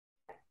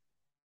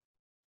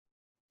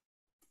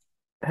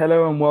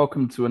Hello and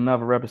welcome to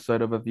another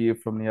episode of A View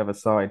from the Other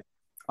Side.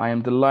 I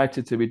am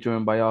delighted to be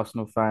joined by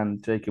Arsenal fan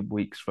Jacob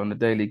Weeks from the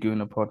Daily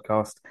Gooner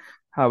podcast.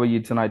 How are you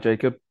tonight,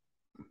 Jacob?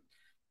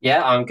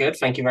 Yeah, I'm good.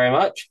 Thank you very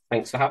much.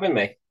 Thanks for having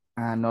me.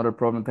 Not a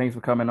problem. Thanks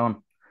for coming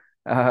on.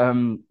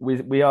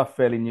 We are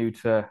fairly new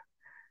to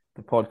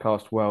the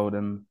podcast world,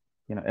 and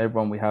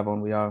everyone we have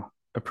on, we are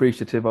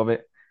appreciative of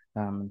it,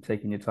 and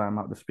taking your time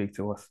out to speak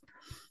to us.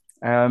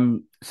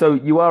 So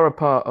you are a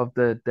part of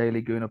the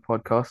Daily Gooner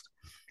podcast.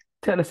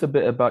 Tell us a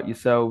bit about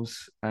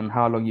yourselves and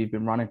how long you've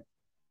been running.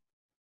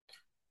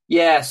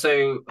 Yeah,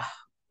 so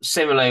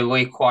similarly,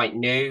 we're quite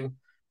new.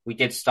 We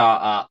did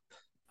start up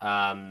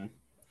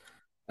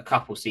a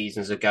couple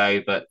seasons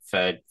ago, but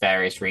for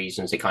various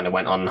reasons, it kind of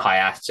went on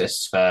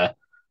hiatus for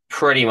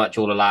pretty much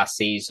all the last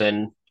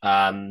season.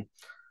 So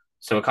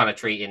we're kind of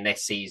treating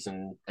this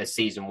season as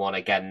season one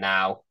again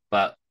now,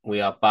 but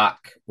we are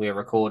back. We are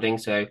recording.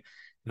 So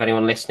if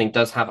anyone listening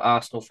does have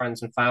Arsenal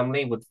friends and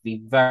family, would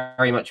be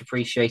very much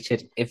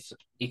appreciated if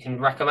you can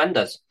recommend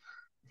us.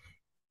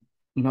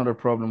 Not a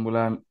problem.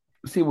 We'll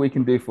see what we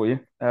can do for you.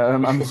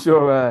 I'm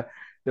sure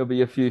there'll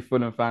be a few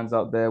Fulham fans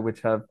out there which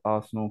have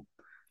Arsenal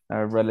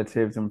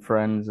relatives and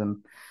friends,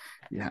 and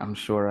yeah, I'm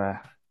sure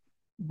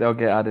they'll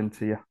get added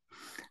to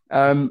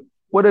you.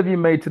 What have you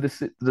made to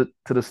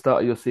the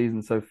start of your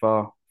season so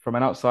far? From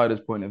an outsider's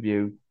point of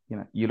view,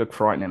 you look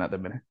frightening at the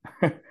minute.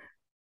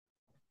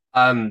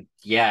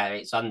 Yeah,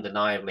 it's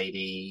undeniably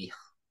the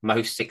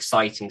most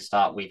exciting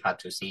start we've had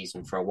to a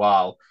season for a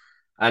while.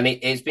 And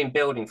it's been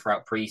building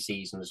throughout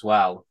pre-season as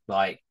well.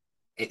 Like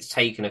it's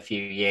taken a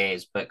few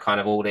years, but kind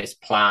of all this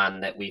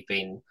plan that we've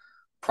been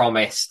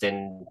promised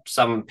and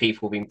some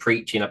people have been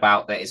preaching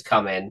about that is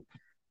coming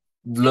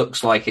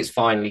looks like it's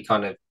finally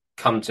kind of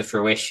come to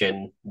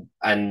fruition.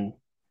 And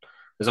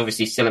there's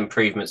obviously still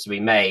improvements to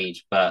be made,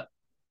 but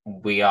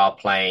we are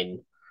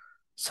playing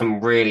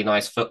some really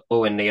nice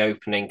football in the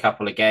opening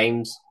couple of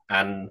games.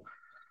 And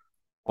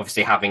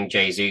obviously having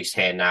Jesus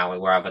here now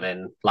rather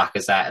than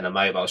Lacazette and a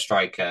mobile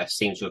striker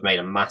seems to have made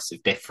a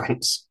massive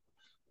difference.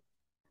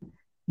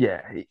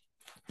 Yeah,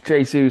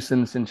 Jesus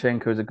and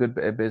Sinchenko is a good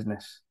bit of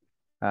business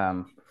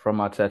from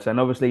Arteta, and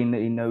obviously he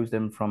knows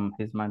them from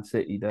his Man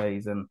City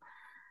days, and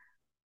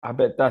I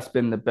bet that's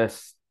been the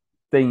best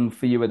thing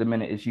for you at the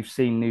minute is you've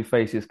seen new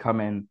faces come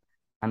in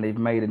and they've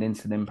made an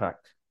instant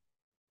impact.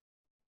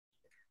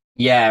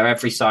 Yeah,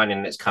 every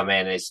signing that's come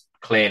in is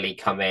clearly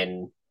come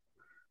in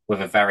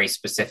with a very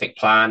specific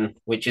plan,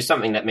 which is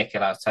something that Mikel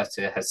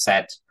Arteta has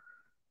said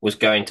was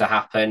going to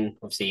happen.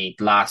 Obviously,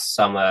 last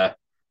summer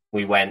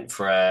we went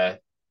for a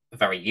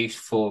very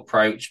youthful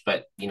approach,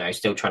 but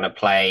still trying to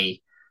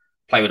play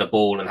with a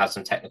ball and have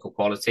some technical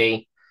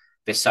quality.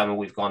 This summer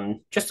we've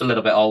gone just a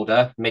little bit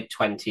older, mid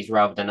 20s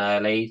rather than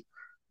early,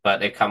 but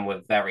they've come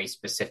with very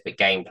specific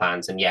game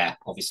plans. And yeah,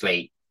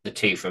 obviously the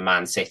two from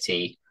Man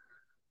City,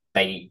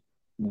 they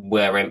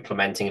were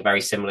implementing a very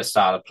similar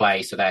style of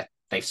play, so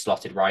they've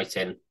slotted right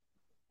in.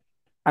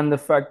 And the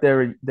fact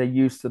they're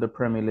used to the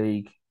Premier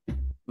League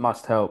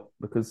must help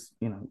because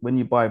when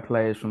you buy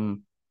players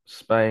from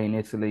Spain,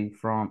 Italy,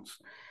 France,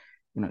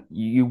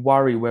 you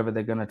worry whether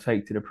they're going to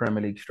take to the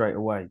Premier League straight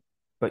away.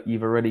 But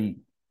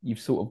you've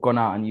sort of gone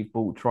out and you've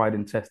bought tried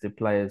and tested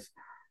players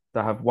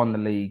that have won the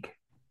league,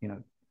 you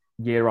know,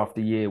 year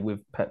after year with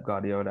Pep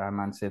Guardiola and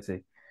Man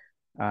City.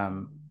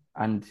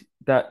 And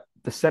that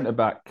the centre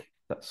back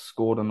that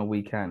scored on the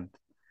weekend,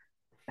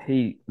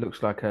 he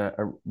looks like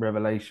a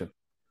revelation.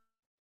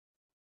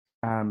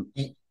 Um,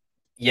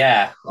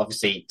 Yeah,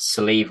 obviously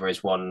Saliba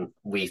is one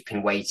we've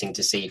been waiting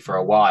to see for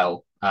a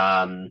while.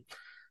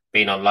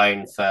 Been on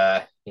loan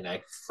for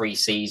 3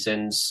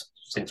 seasons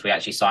since we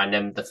actually signed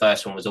him. The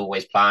first one was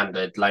always planned,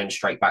 a loan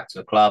straight back to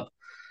the club.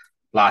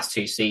 Last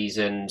 2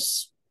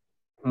 seasons,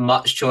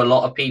 much to a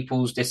lot of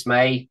people's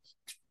dismay,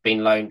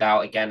 been loaned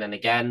out again and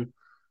again.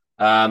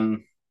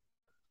 Um,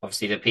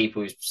 Obviously, the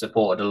people who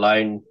supported a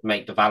loan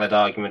make the valid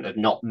argument of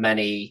not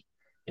many,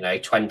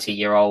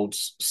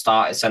 20-year-olds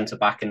start at centre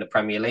back in the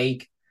Premier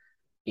League.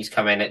 He's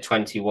come in at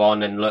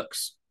 21 and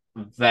looks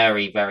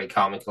very, very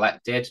calm and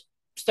collected.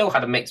 Still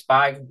had a mixed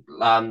bag.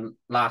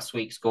 Last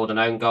week scored an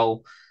own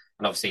goal,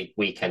 and obviously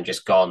weekend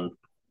just gone.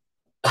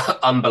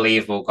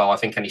 Unbelievable goal. I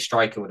think any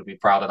striker would be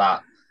proud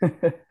of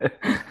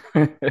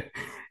that.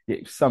 yeah,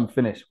 some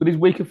finish. But he's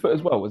weaker foot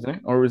as well, wasn't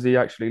it? Or is he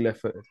actually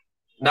left footed?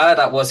 No,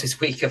 that was his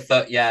weaker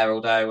foot. Yeah,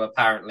 although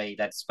apparently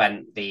they'd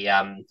spent the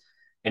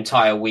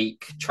entire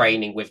week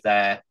training with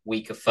their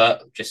weaker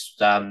foot. Just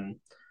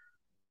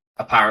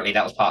apparently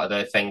that was part of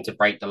the thing to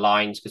break the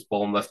lines because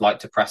Bournemouth like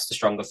to press the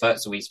stronger foot.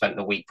 So we spent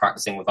the week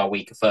practicing with our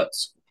weaker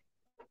foots.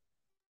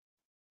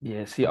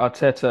 Yeah, see,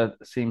 Arteta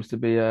seems to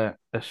be a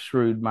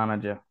shrewd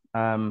manager.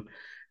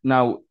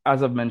 Now,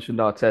 as I've mentioned,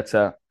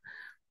 Arteta,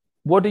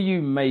 what do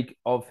you make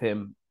of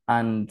him?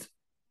 And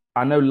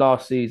I know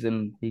last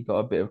season he got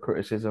a bit of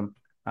criticism,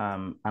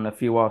 and a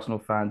few Arsenal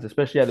fans,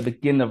 especially at the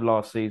beginning of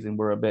last season,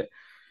 were a bit,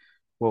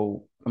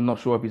 well, I'm not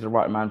sure if he's the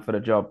right man for the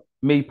job.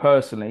 Me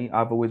personally,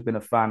 I've always been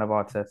a fan of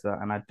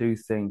Arteta, and I do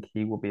think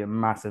he will be a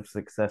massive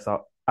success at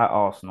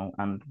Arsenal.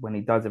 And when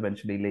he does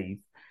eventually leave,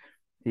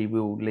 he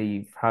will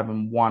leave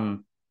having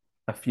won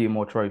a few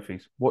more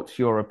trophies. What's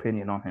your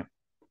opinion on him?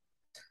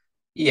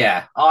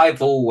 Yeah,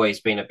 I've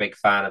always been a big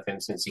fan of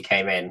him since he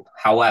came in.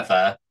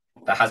 However,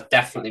 there has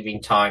definitely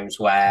been times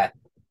where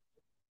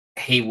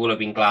he would have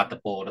been glad the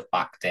board have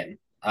backed him.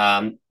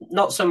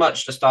 Not so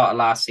much the start of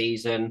last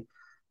season.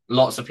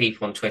 Lots of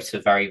people on Twitter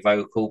are very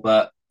vocal,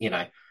 but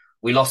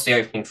we lost the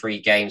opening three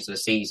games of the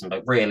season.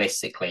 But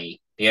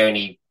realistically, the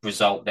only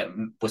result that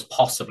was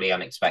possibly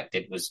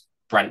unexpected was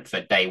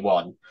Brentford day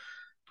one.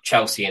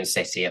 Chelsea and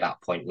City at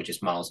that point were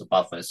just miles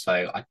above us,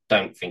 so I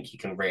don't think you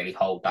can really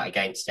hold that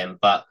against him.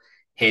 But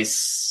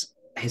his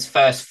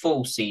first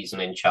full season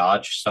in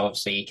charge, so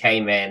obviously he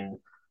came in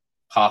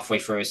halfway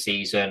through a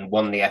season,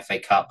 won the FA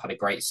Cup, had a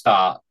great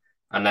start,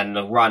 and then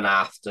the run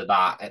after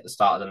that at the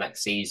start of the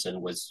next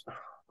season was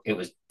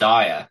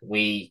dire.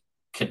 We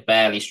could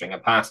barely string a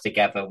pass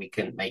together. We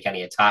couldn't make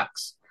any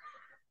attacks,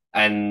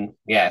 and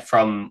yeah,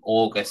 from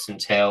August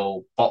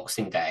until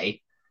Boxing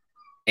Day,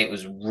 it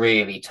was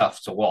really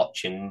tough to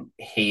watch. And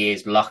he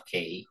is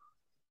lucky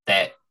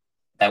that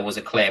there was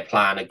a clear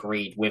plan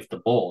agreed with the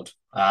board.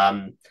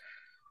 And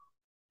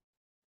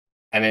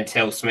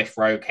until Smith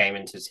Rowe came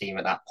into the team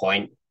at that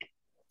point,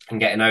 and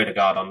getting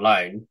Odegaard on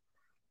loan,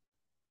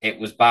 it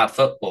was bad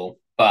football.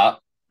 But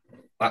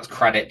that's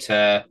credit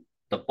to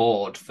the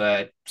board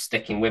for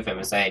sticking with him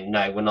and saying,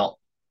 no, we're not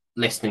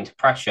listening to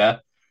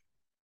pressure.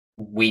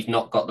 We've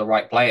not got the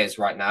right players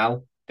right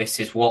now. This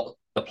is what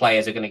the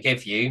players are going to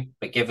give you,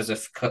 but give us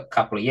a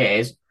couple of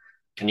years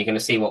and you're going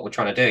to see what we're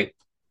trying to do.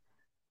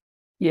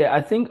 Yeah,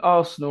 I think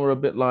Arsenal are a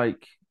bit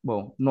like,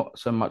 well, not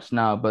so much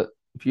now, but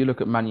if you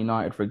look at Man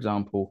United, for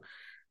example,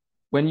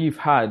 when you've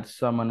had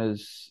someone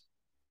as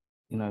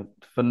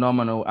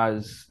phenomenal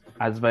as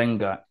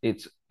Wenger,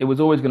 it was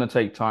always going to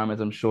take time, as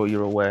I'm sure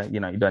you're aware. You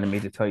don't need me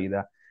to tell you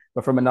that.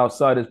 But from an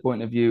outsider's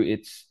point of view,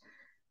 it's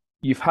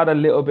you've had a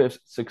little bit of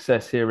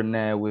success here and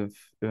there with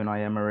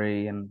Unai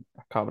Emery and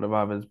a couple of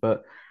others,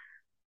 but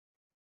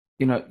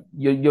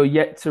you're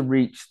yet to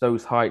reach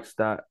those heights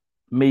that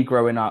me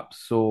growing up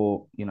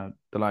saw, the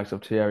likes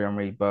of Thierry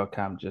Henry,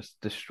 Bergkamp just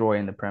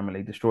destroying the Premier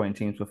League, destroying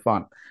teams for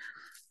fun.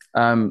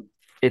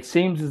 It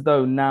seems as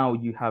though now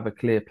you have a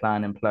clear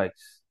plan in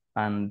place.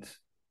 And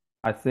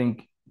I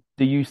think,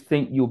 do you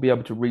think you'll be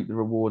able to reap the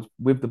rewards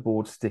with the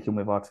board sticking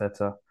with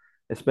Arteta,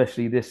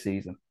 especially this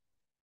season?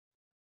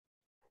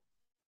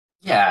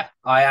 Yeah,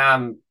 I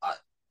am.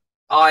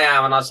 I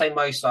am, and I'd say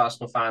most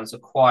Arsenal fans are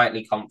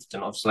quietly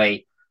confident.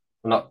 Obviously,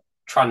 we're not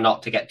trying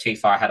not to get too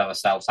far ahead of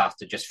ourselves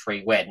after just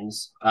three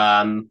wins.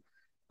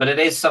 But it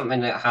is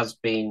something that has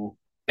been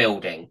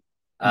building.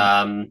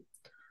 Mm.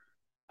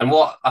 And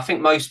what I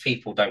think most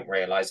people don't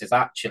realise is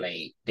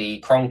actually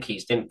the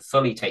Cronkies didn't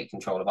fully take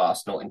control of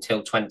Arsenal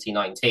until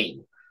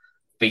 2019.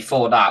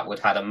 Before that, we'd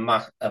had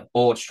a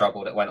board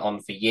struggle that went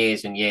on for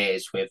years and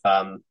years with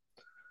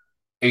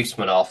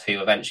Usmanov,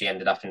 who eventually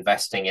ended up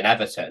investing in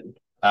Everton.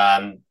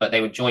 But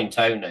they were joint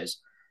owners.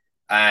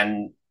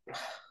 And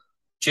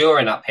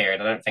during that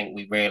period, I don't think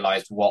we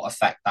realised what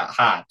effect that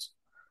had.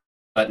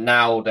 But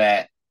now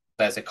that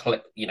there's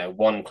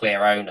one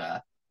clear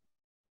owner,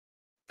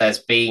 there's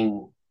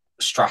been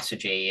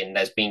strategy and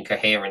there's been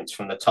coherence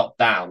from the top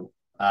down.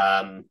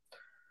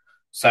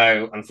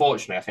 So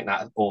unfortunately, I think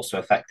that also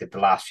affected the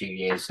last few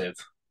years of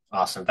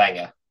Arsene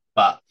Wenger.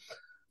 But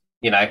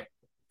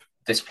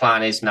this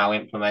plan is now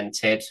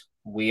implemented.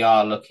 We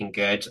are looking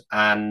good,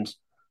 and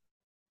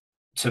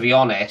to be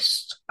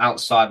honest,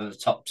 outside of the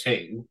top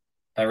two,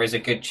 there is a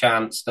good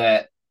chance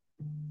that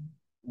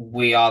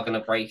we are going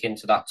to break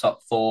into that top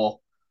four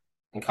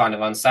and kind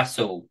of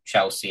unsettle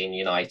Chelsea and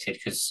United,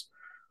 because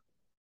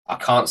I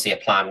can't see a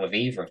plan with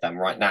either of them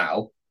right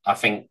now. I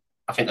think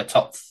the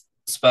top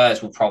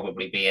Spurs will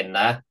probably be in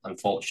there,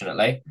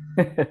 unfortunately.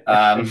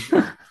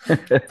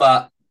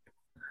 But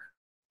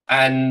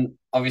and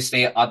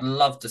obviously, I'd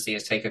love to see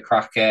us take a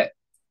crack at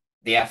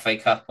the FA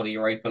Cup or the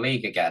Europa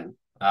League again.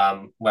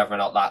 Whether or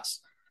not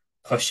that's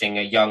pushing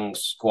a young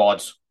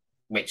squad,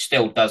 which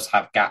still does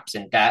have gaps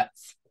in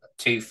depth,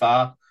 too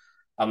far,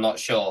 I'm not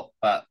sure.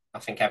 But I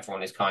think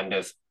everyone is kind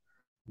of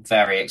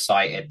very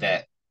excited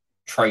that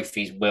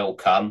trophies will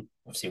come.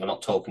 Obviously, we're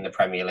not talking the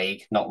Premier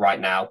League, not right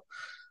now.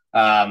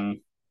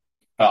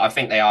 But I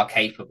think they are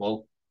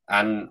capable,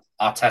 and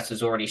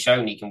Arteta's already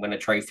shown he can win a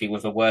trophy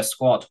with a worse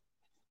squad.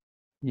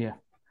 Yeah.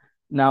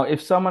 Now,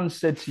 if someone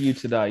said to you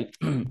today,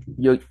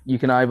 you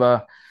can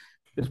either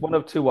there's one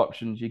of two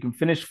options. You can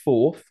finish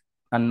fourth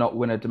and not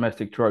win a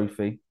domestic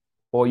trophy,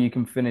 or you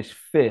can finish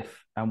fifth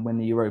and win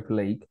the Europa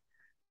League.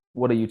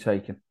 What are you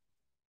taking?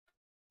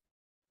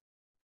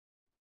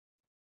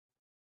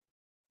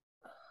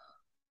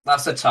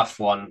 That's a tough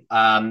one.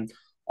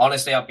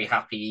 Honestly, I'd be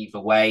happy either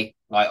way.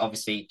 Like,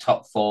 obviously,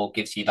 top four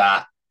gives you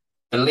that.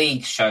 The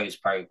league shows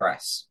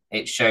progress.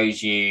 It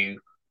shows you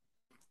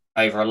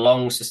over a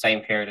long,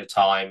 sustained period of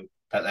time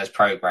that there's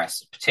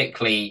progress.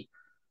 Particularly,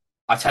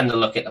 I tend to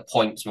look at the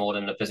points more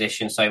than the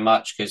position so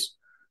much, because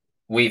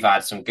we've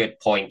had some good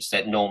points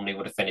that normally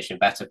would have finished in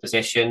better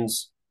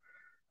positions.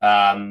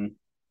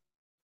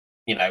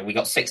 We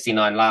got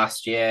 69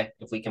 last year.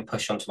 If we can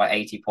push on to like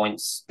 80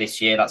 points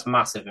this year, that's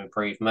massive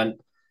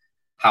improvement.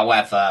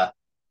 However,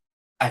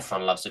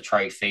 everyone loves a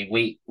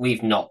trophy.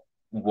 We've not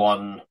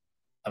won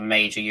a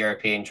major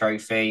European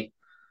trophy.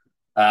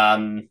 So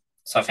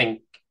I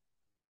think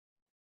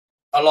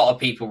a lot of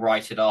people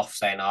write it off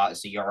saying,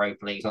 it's the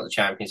Europa League, it's not the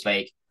Champions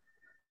League.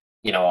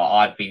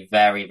 I'd be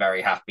very,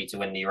 very happy to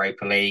win the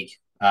Europa League.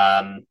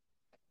 And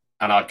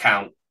I'd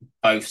count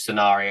both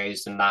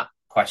scenarios and that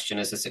question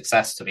as a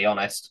success, to be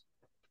honest.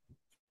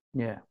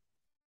 Yeah.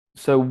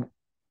 So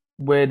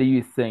where do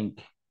you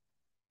think,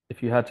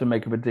 if you had to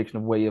make a prediction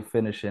of where you're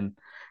finishing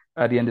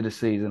at the end of the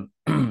season,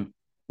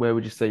 where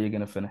would you say you're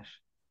going to finish?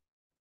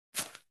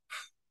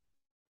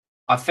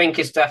 I think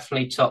it's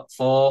definitely top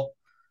four.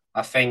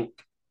 I think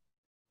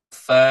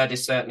third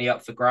is certainly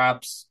up for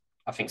grabs.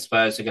 I think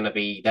Spurs are going to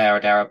be there or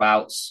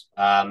thereabouts.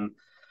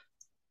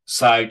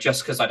 So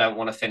just because I don't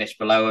want to finish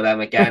below them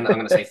again, I'm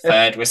going to say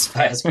third with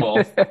Spurs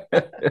fourth.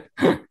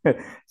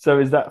 So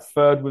is that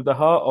third with the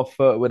heart or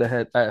third with the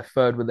head?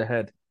 Third with the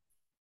head.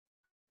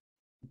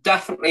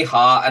 Definitely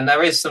heart, and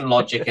there is some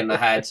logic in the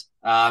head.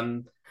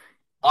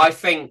 I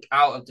think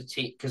out of the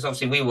team, because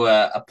obviously we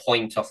were a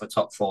point off the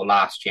top four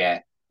last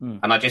year.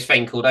 And I just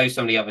think, although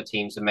some of the other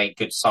teams have made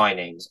good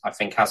signings, I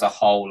think as a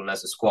whole and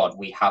as a squad,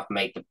 we have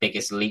made the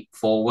biggest leap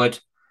forward.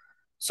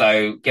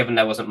 So, given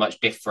there wasn't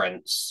much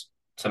difference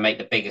to make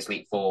the biggest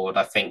leap forward,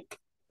 I think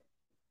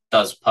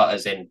does put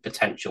us in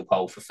potential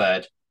pole for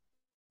third.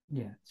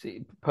 Yeah.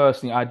 See,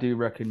 personally, I do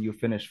reckon you'll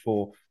finish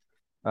fourth.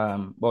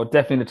 Well,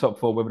 definitely in the top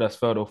four, whether that's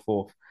third or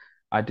fourth.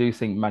 I do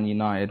think Man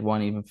United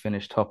won't even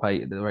finish top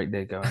eight at the rate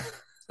they're going.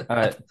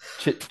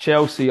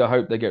 Chelsea, I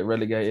hope they get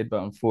relegated,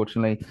 but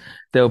unfortunately,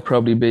 they'll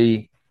probably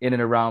be in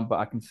and around. But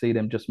I can see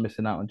them just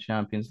missing out on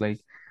Champions League.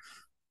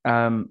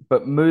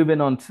 But moving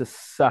on to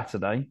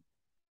Saturday,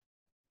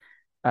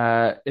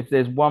 if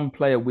there's one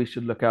player we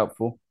should look out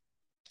for,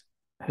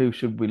 who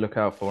should we look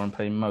out for and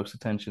pay most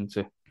attention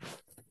to?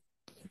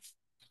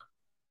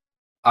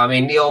 I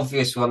mean, the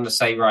obvious one to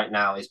say right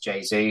now is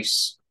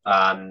Jesus.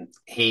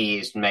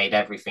 He's made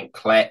everything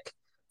click,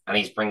 and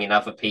he's bringing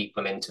other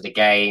people into the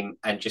game,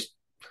 and just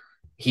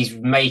he's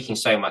making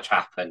so much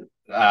happen.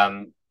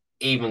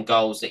 Even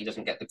goals that he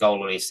doesn't get the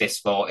goal or the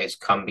assist for, it's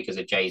come because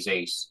of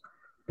Jesus.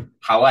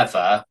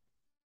 However,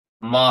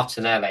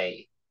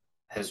 Martinelli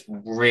has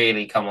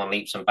really come on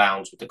leaps and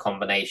bounds with the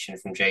combination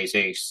from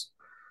Jesus.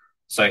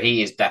 So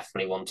he is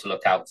definitely one to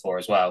look out for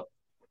as well.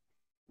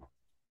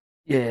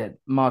 Yeah,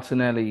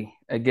 Martinelli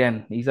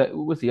again.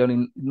 Was he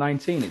only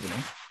 19, isn't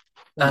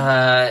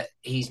he?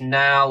 He's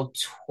now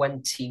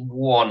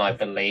 21, I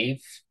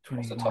believe,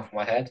 21. off the top of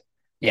my head.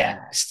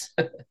 Yeah, it's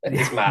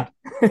mad.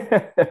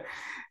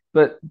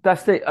 But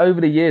that's it.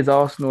 Over the years,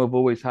 Arsenal have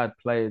always had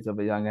players of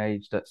a young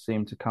age that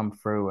seem to come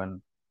through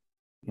and,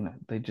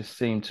 they just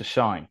seem to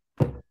shine.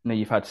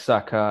 You've had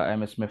Saka,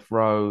 Emma Smith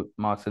Rowe,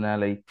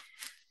 Martinelli.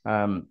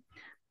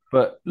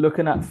 But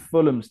looking at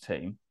Fulham's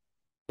team,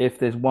 if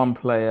there's one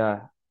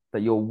player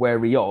that you're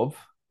wary of,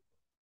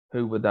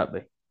 who would that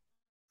be?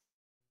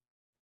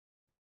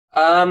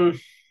 I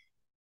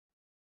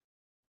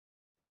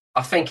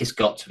think it's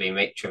got to be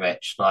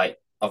Mitrovic. Like,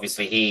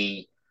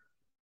 obviously,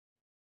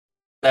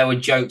 there were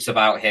jokes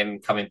about him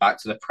coming back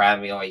to the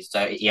Premier.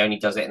 He only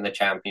does it in the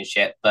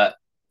Championship, but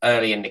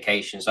early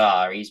indications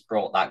are he's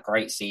brought that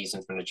great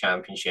season from the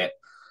Championship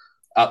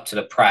up to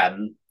the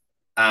Prem,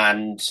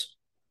 and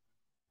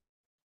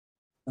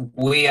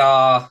we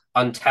are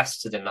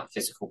untested in that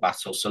physical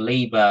battle.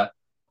 Saliba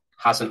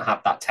hasn't had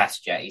that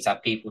test yet. He's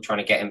had people trying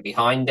to get him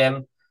behind him,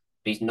 but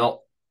he's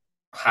not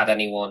had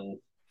anyone,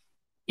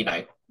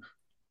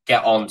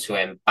 get onto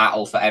him,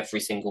 battle for every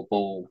single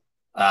ball,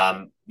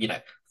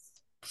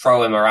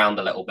 throw him around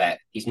a little bit.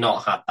 He's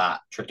not had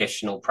that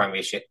traditional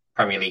Premier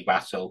League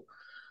battle.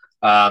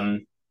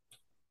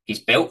 He's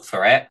built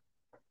for it,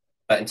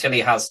 but until he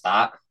has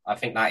that, I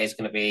think that is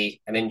going to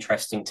be an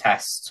interesting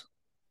test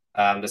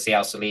to see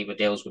how Saliba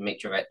deals with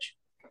Mitrovic.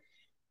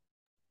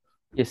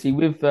 Yeah, see,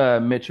 with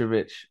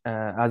Mitrovic,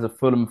 as a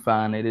Fulham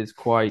fan, it is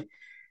quite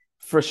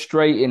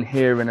frustrating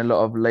hearing a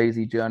lot of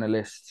lazy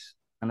journalists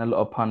and a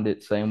lot of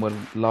pundits saying, well,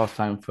 last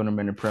time Fulham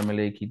in the Premier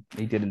League,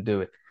 he didn't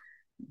do it.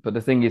 But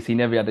the thing is, he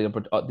never had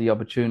the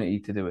opportunity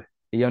to do it.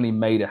 He only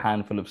made a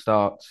handful of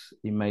starts.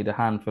 He made a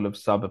handful of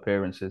sub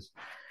appearances.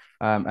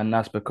 And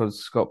that's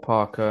because Scott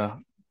Parker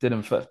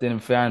didn't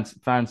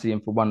fancy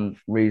him for one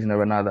reason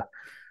or another.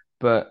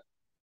 But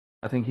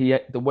I think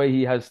the way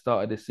he has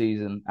started this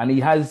season, and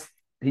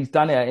he's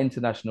done it at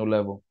international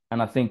level,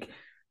 and I think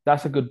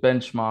that's a good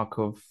benchmark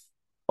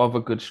of a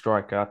good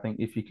striker. I think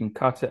if you can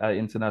cut it at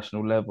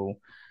international level,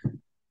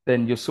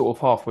 then you're sort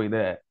of halfway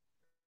there.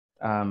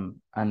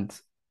 And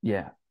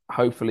yeah,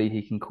 hopefully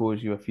he can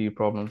cause you a few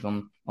problems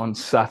on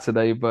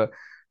Saturday, but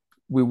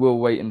we will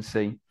wait and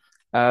see.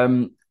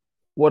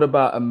 What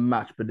about a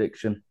match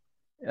prediction?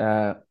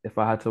 If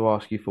I had to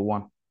ask you for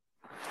one,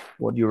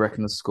 what do you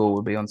reckon the score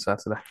would be on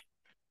Saturday?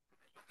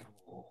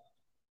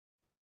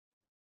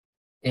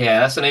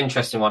 Yeah, that's an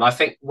interesting one. I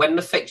think when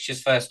the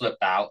fixtures first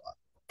looked out,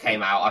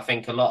 came out, I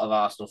think a lot of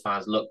Arsenal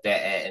fans looked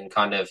at it and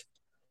kind of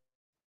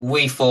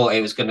we thought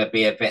it was going to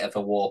be a bit of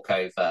a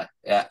walkover.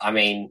 I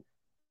mean,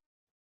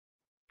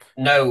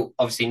 no,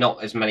 obviously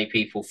not as many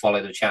people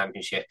follow the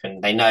Championship,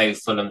 and they know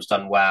Fulham's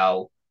done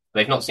well.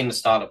 They've not seen the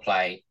style of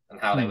play and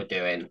how they Hmm. were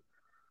doing.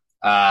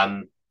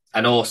 Um,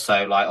 and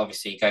also, like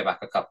obviously, go back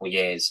a couple of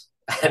years,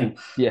 and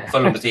Yeah.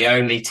 Fulham was the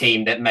only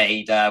team that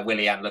made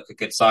Willian look a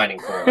good signing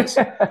for us.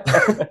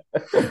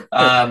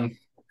 um,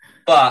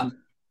 but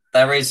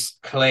there is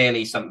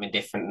clearly something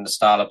different in the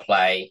style of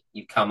play.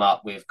 You come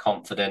up with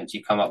confidence.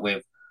 You come up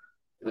with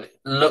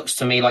looks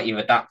to me like you've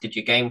adapted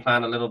your game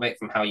plan a little bit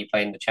from how you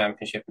play in the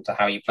Championship into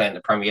how you play in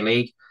the Premier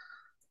League.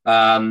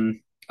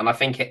 And I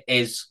think it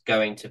is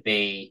going to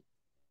be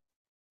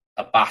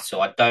a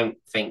battle. I don't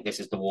think this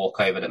is the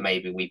walkover that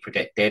maybe we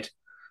predicted.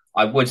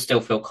 I would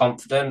still feel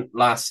confident.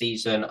 Last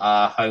season,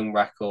 our home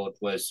record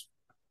was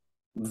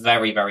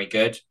very, very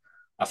good.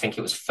 I think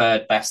it was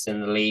third best in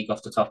the league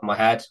off the top of my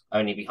head,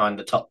 only behind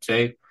the top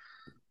two.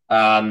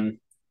 Um,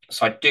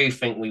 so I do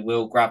think we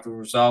will grab the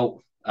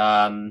result.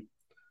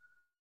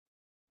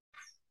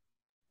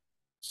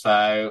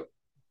 So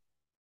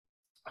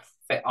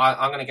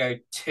I'm going to go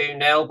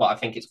 2-0, but I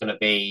think it's going to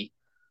be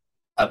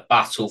a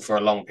battle for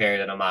a long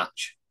period in a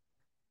match.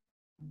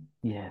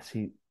 Yeah,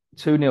 see,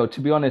 2-0.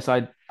 To be honest,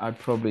 I'd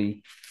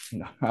probably,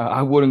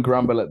 I wouldn't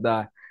grumble at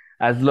that,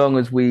 as long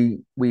as we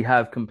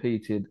have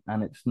competed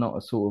and it's not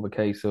a sort of a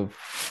case of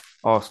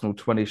Arsenal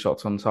 20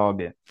 shots on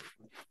target.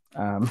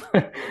 Um,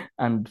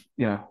 and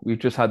we've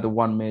just had the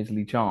one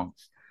measly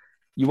chance.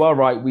 You are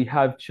right, we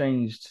have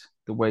changed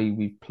the way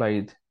we've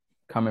played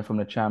coming from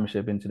the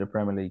Championship into the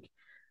Premier League.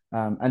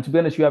 And to be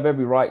honest, you have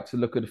every right to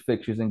look at the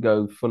fixtures and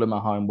go Fulham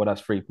at home. Well,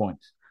 that's 3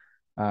 points.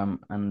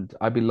 And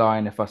I'd be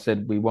lying if I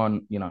said we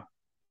won.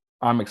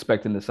 I'm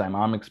expecting the same.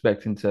 I'm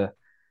expecting to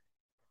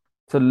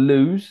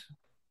lose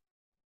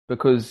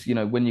because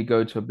when you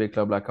go to a big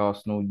club like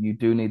Arsenal, you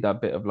do need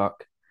that bit of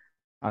luck.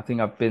 I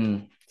think I've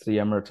been to the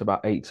Emirates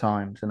about 8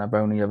 times, and I've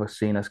only ever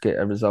seen us get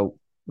a result,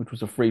 which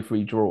was a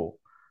 3-3 draw,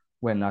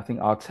 when I think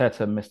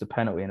Arteta missed a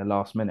penalty in the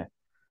last minute.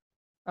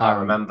 I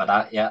Um, remember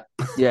that, yeah.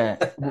 yeah,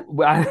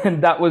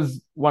 and that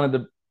was one of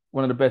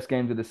the best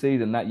games of the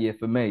season that year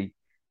for me.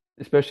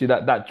 Especially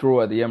that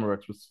draw at the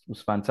Emirates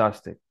was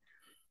fantastic.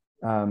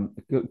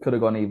 It could have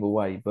gone either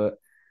way, but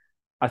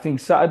I think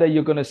Saturday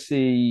you're going to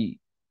see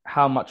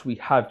how much we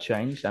have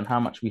changed and how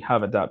much we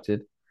have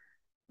adapted.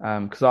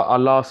 Because our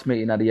last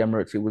meeting at the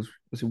Emirates, it was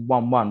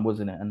 1-1,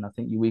 wasn't it? And I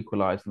think you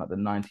equalised in like the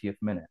 90th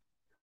minute.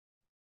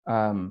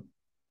 Um,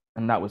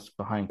 and that was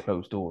behind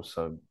closed doors,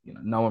 so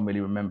no one really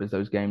remembers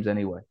those games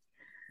anyway.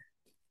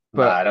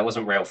 No, But that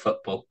wasn't real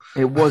football.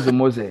 it wasn't,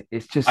 was it?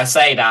 It's I just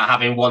say that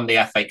having won the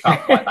FA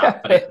Cup like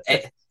that,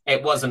 but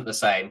it wasn't the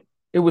same.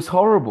 it was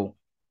horrible.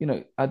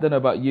 I don't know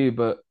about you,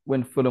 but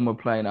when Fulham were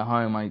playing at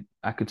home,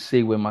 I could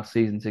see where my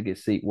season ticket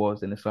seat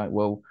was, and it's like,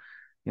 well,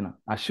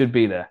 I should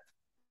be there.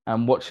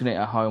 And watching it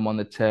at home on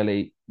the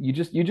telly, you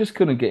just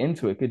couldn't get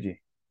into it, could you?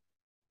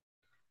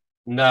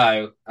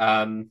 No,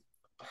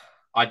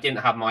 I didn't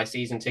have my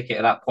season ticket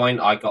at that point.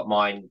 I got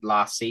mine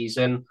last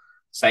season,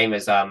 same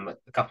as a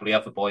couple of the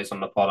other boys on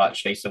the pod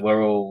actually. So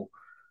we're all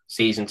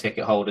season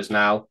ticket holders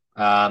now.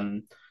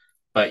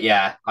 But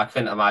yeah, I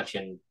couldn't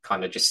imagine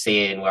kind of just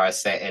seeing where I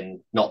sit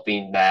and not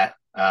being there.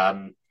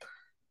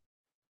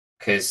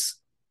 Because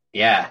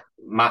yeah,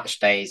 match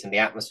days and the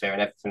atmosphere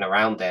and everything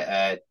around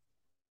it,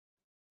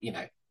 you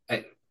know,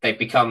 they've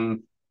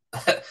become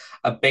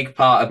a big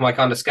part of my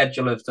kind of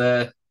schedule of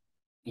the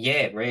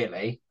year,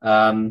 really.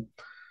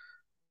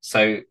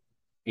 So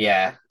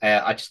yeah,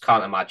 I just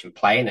can't imagine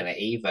playing in it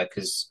either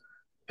because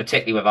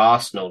particularly with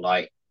Arsenal,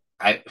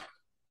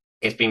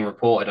 it's been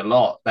reported a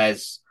lot.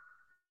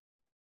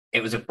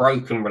 It was a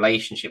broken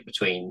relationship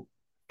between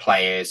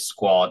players,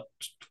 squad,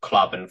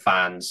 club, and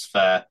fans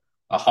for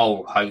a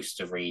whole host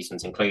of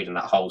reasons, including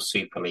that whole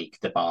Super League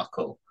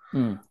debacle.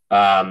 Mm.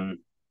 Um,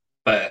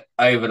 but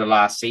over the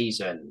last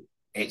season,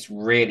 it's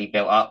really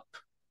built up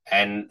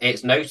and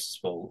it's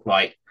noticeable.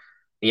 Like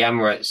the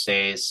Emirates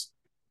is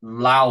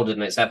louder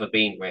than it's ever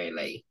been,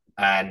 really.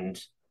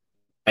 And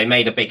they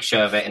made a big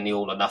show of it in the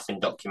All or Nothing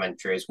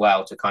documentary as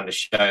well to kind of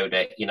show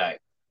that,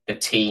 the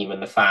team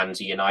and the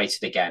fans are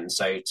united again.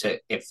 So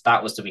if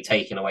that was to be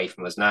taken away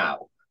from us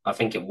now, I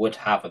think it would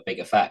have a big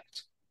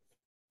effect.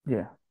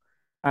 Yeah.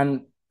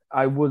 And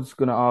I was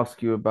going to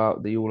ask you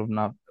about the All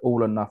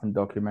or Nothing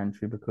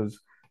documentary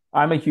because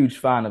I'm a huge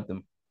fan of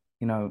them.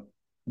 You know,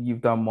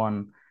 you've done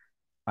one.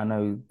 I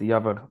know the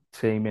other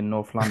team in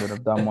North London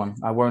have done one.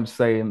 I won't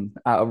say them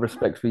out of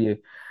respect for you.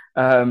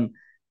 Um,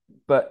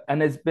 and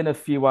there's been a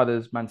few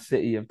others. Man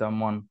City have done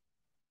one.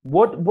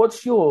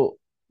 What's your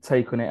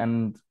take on it,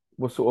 and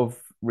what sort of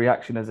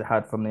reaction has it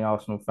had from the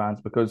Arsenal fans?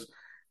 Because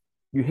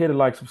you hear the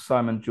likes of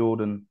Simon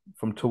Jordan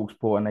from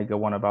Talksport, and they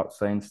go on about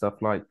saying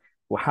stuff like,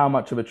 "Well, how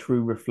much of a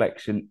true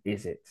reflection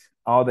is it?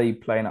 Are they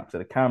playing up to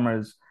the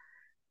cameras?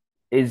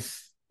 Is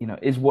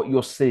what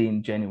you're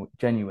seeing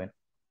genuine?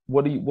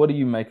 What do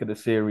you make of the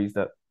series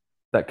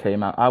that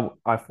came out?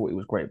 I thought it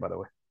was great, by the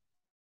way.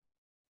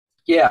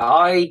 Yeah,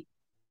 I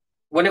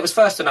when it was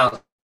first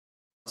announced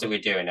that we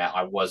were doing it,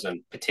 I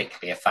wasn't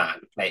particularly a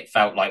fan. It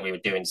felt like we were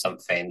doing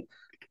something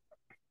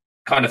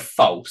kind of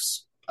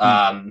false.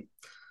 Mm.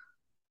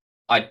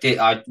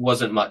 I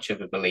wasn't much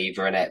of a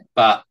believer in it,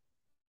 but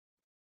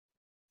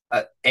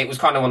it was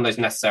kind of one of those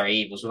necessary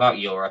evils. Without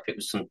Europe, it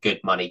was some good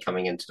money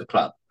coming into the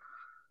club.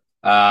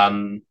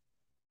 Um,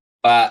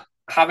 but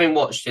having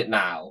watched it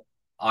now,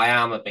 I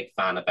am a big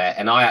fan of it,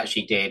 and I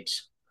actually did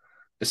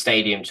the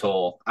stadium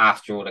tour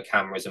after all the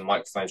cameras and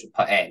microphones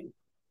were put in,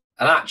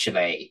 and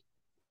actually,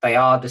 they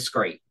are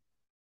discreet.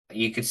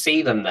 You could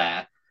see them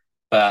there,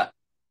 but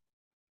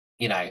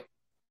you know,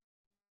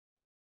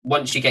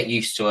 once you get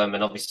used to them,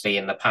 and obviously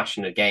in the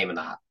passion of the game and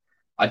that,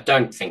 I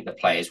don't think the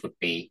players would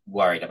be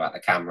worried about the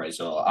cameras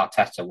or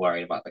Arteta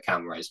worried about the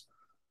cameras.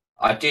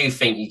 I do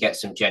think you get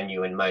some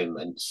genuine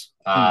moments.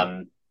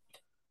 Mm.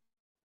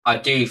 I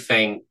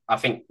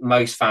think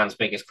most fans'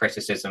 biggest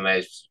criticism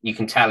is you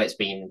can tell it's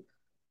been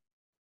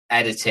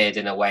edited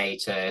in a way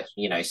to,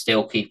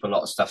 still keep a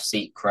lot of stuff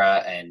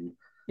secret and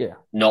Yeah.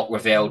 not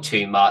reveal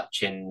too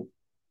much. And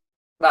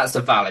that's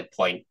a valid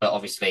point. But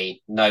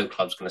obviously, no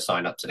club's going to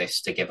sign up to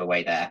this to give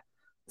away their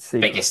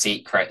Secret. biggest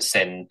secrets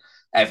and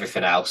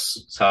everything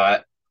else. So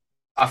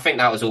I think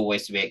that was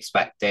always to be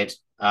expected.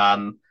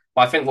 But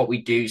I think what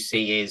we do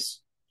see is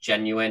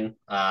genuine.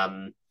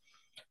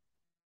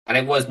 And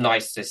it was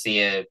nice to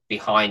see a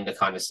behind the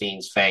kind of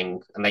scenes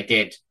thing. And they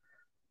did,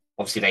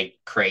 obviously, they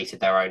created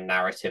their own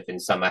narrative in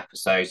some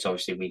episodes.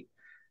 Obviously,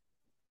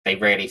 they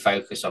really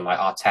focus on like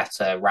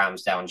Arteta,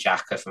 Ramsdale, and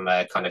Xhaka from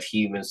a kind of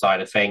human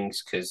side of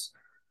things because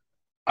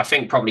I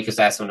think probably because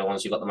they're some of the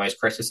ones who got the most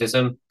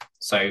criticism.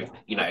 So,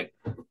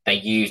 they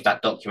used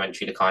that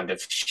documentary to kind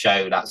of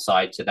show that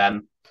side to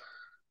them.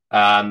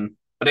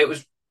 But it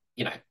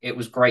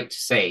was great to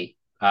see.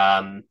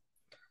 And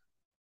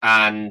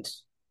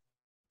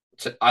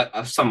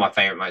some of my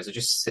favourite moments are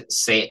just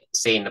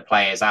seeing the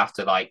players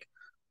after like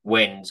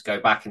wins go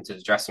back into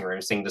the dressing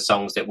room, sing the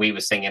songs that we were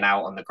singing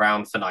out on the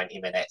ground for 90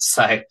 minutes.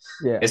 So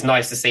Yeah. it's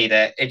nice to see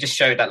that it just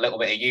showed that little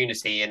bit of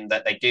unity and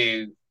that they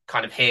do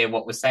kind of hear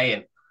what we're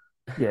saying.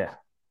 Yeah.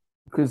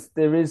 Because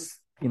there is,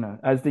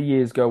 as the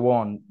years go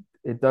on,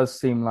 it does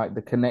seem like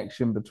the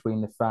connection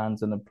between the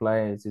fans and the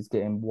players is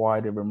getting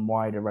wider and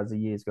wider as the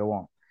years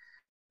go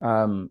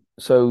on.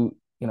 So,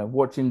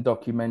 watching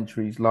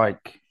documentaries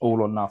like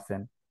All or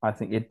Nothing, I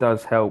think it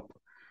does help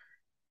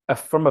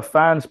from a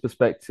fan's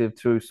perspective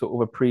to sort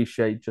of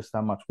appreciate just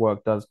how much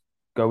work does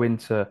go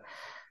into,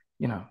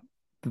 you know,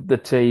 the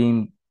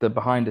team, the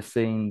behind the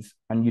scenes,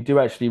 and you do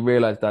actually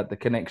realize that the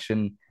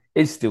connection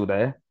is still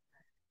there.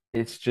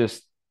 It's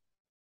just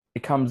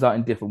it comes out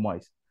in different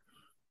ways.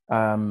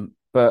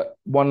 But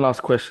one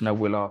last question I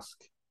will ask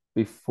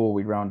before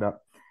we round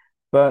up.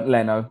 Bernd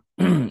Leno,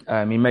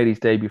 he made his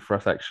debut for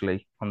us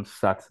actually on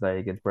Saturday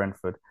against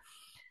Brentford.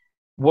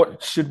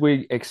 What should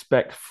we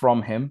expect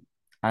from him?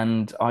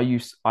 And are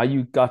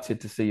you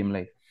gutted to see him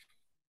leave?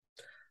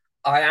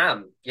 I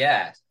am,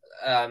 yeah.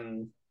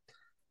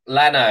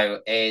 Leno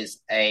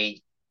is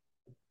a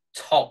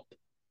top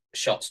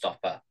shot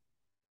stopper.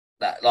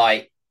 That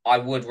like I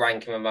would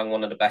rank him among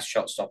one of the best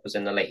shot stoppers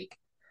in the league.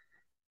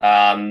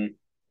 Um,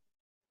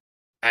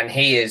 and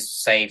he has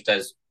saved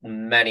us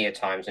many a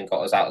times and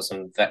got us out of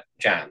some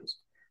jams.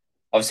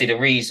 Obviously, the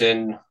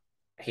reason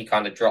he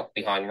kind of dropped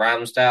behind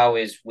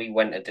Ramsdale is we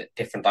went a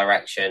different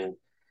direction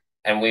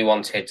and we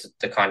wanted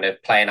to kind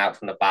of playing out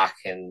from the back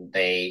and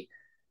the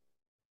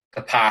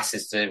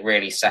passes to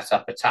really set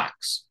up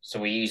attacks. So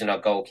we're using our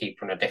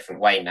goalkeeper in a different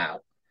way now.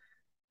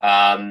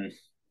 Um,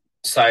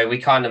 so we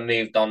kind of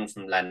moved on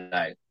from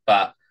Leno,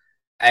 but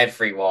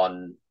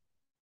everyone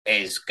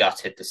is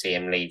gutted to see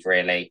him leave,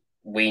 really.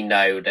 We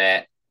know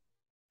that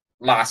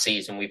last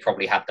season we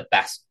probably had the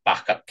best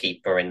backup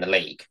keeper in the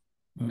league.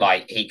 Mm.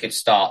 Like he could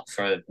start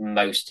for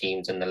most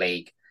teams in the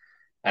league,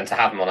 and to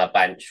have him on our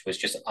bench was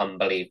just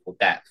unbelievable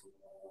depth.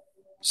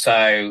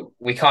 So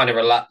we kind of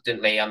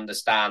reluctantly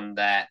understand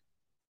that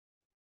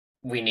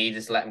we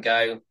needed to let him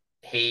go.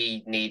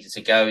 He needed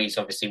to go. He's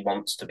obviously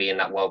wants to be in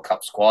that World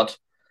Cup squad,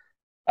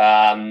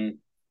 and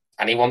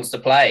he wants to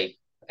play.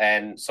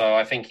 And so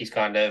I think he's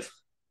kind of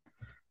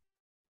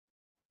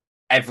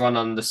everyone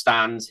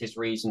understands his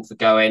reason for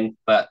going,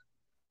 but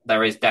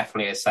there is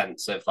definitely a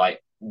sense of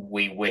like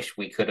we wish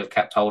we could have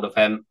kept hold of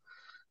him.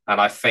 And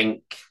I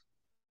think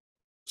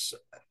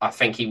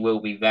he will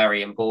be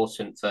very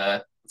important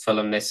for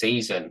Fulham this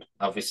season.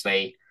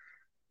 Obviously,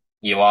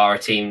 you are a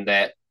team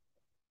that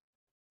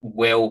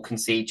will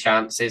concede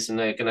chances and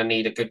they're going to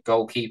need a good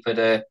goalkeeper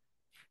to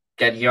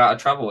get you out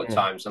of trouble at Yeah,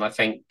 times. And I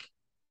think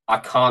I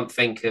can't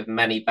think of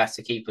many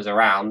better keepers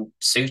around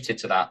suited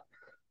to that.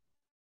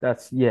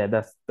 that's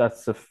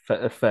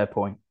a fair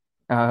point.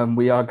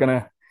 We are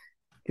gonna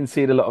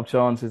concede a lot of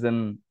chances,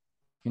 and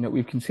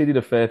we've conceded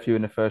a fair few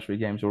in the first three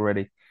games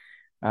already.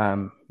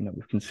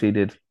 We've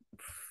conceded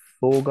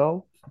 4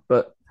 goals,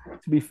 but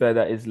to be fair,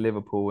 that is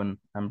Liverpool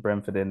and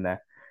Brentford in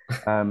there.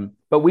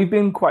 But we've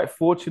been quite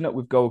fortunate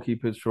with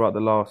goalkeepers throughout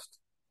the last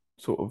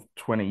sort of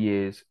 20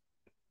 years.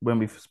 When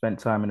we've spent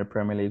time in the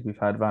Premier League, we've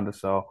had Van der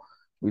Sar,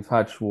 we've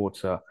had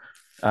Schwarzer,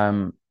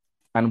 um,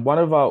 and one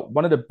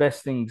of the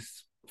best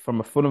things from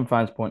a Fulham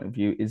fan's point of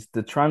view is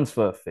the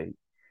transfer fee.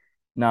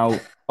 Now,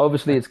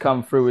 obviously, it's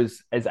come through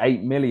as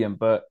 8 million,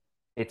 but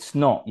it's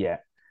not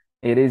yet.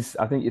 It is,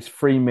 I think, it's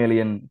 3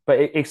 million, but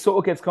it sort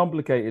of gets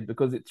complicated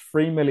because it's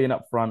 3 million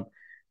up front,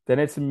 then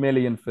it's a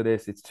million for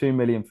this, it's 2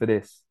 million for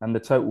this, and the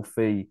total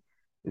fee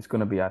is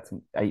going to be, I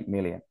think, 8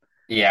 million.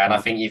 Yeah, and I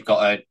Um, think you've got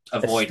to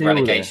it's avoid still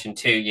there. relegation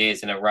 2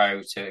 years in a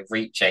row to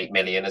reach 8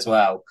 million as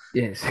well.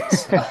 Yes.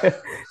 So,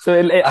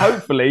 So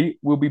hopefully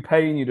we'll be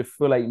paying you the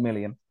full 8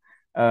 million,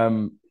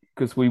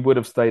 because we would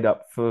have stayed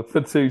up for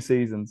 2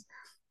 seasons.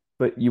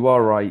 But you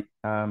are right.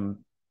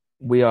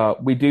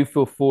 We do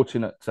feel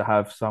fortunate to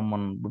have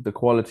someone with the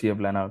quality of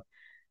Leno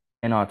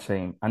in our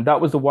team, and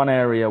that was the one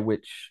area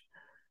which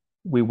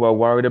we were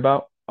worried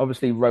about.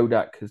 Obviously,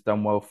 Rodak has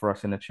done well for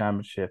us in the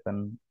championship,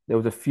 and there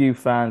was a few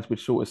fans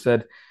which sort of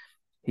said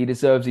he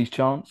deserves his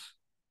chance.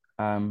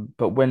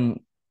 But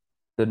when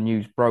the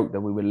news broke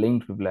that we were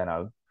linked with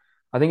Leno,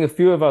 I think a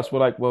few of us were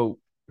like, well,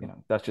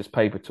 that's just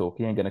paper talk.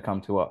 He ain't going to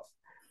come to us.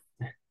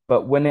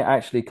 But when it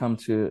actually come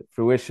to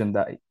fruition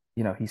that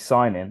he's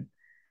signing,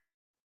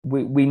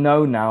 we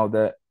know now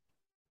that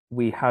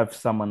we have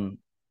someone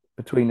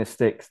between the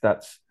sticks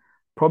that's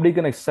probably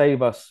going to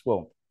save us.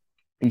 Well,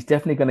 he's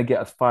definitely going to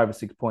get us 5 or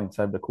 6 points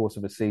over the course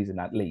of a season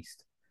at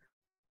least.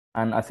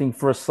 And I think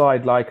for a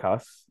side like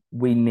us,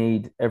 we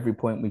need every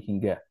point we can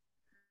get.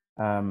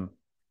 Um,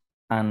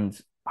 and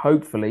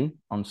hopefully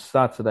on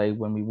Saturday,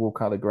 when we walk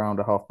out the ground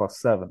at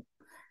 7:30,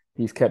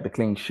 he's kept a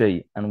clean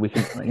sheet and we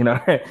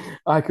can,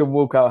 I can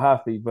walk out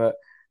happy, but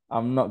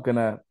I'm not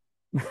gonna,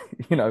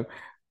 you know,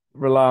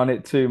 rely on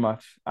it too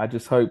much. I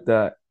just hope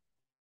that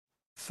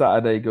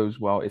Saturday goes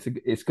well.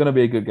 It's going to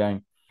be a good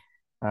game,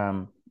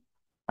 um,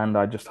 and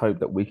I just hope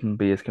that we can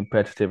be as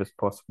competitive as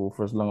possible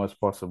for as long as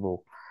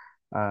possible.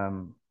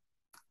 Um,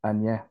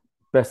 and yeah,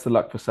 best of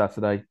luck for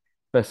Saturday.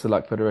 Best of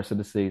luck for the rest of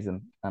the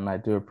season. And I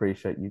do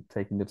appreciate you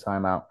taking the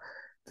time out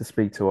to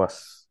speak to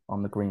us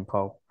on the Green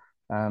Pole.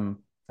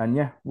 And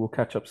yeah, we'll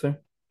catch up soon.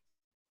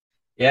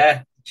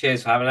 yeah,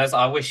 cheers for having us.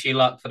 I wish you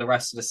luck for the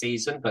rest of the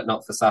season, but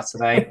not for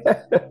Saturday.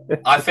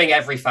 I think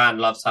every fan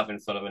loves having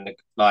Fulham in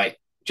the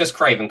just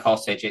Craven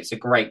Cottage. It's a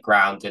great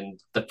ground, and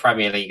the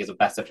Premier League is a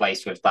better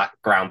place with that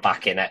ground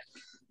back in it.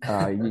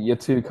 You're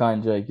too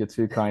kind, Jake. You're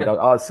too kind.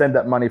 I'll send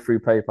that money through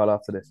PayPal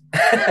after this.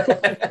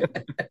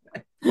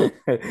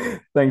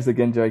 Thanks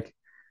again, Jake.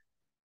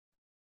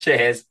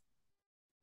 Cheers.